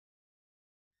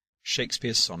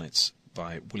Shakespeare's Sonnets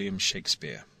by William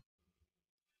Shakespeare.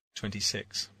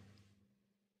 26.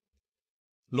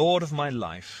 Lord of my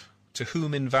life, to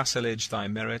whom in vassalage thy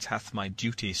merit hath my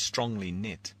duty strongly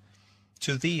knit,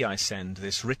 to thee I send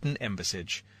this written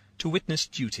embassage, to witness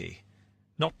duty,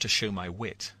 not to show my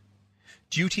wit.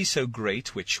 Duty so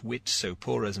great, which wit so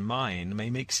poor as mine may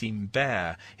make seem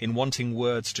bare, in wanting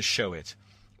words to show it,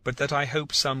 but that I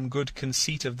hope some good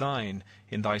conceit of thine,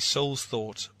 in thy soul's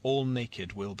thought all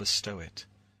naked will bestow it.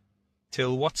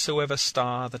 Till whatsoever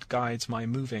star that guides my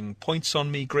moving points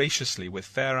on me graciously with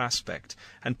fair aspect,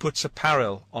 and puts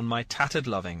apparel on my tattered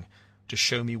loving, to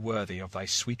show me worthy of thy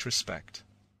sweet respect.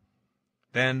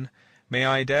 Then may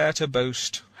I dare to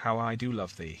boast how I do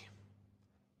love thee.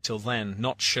 Till then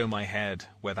not show my head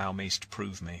where thou mayst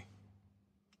prove me.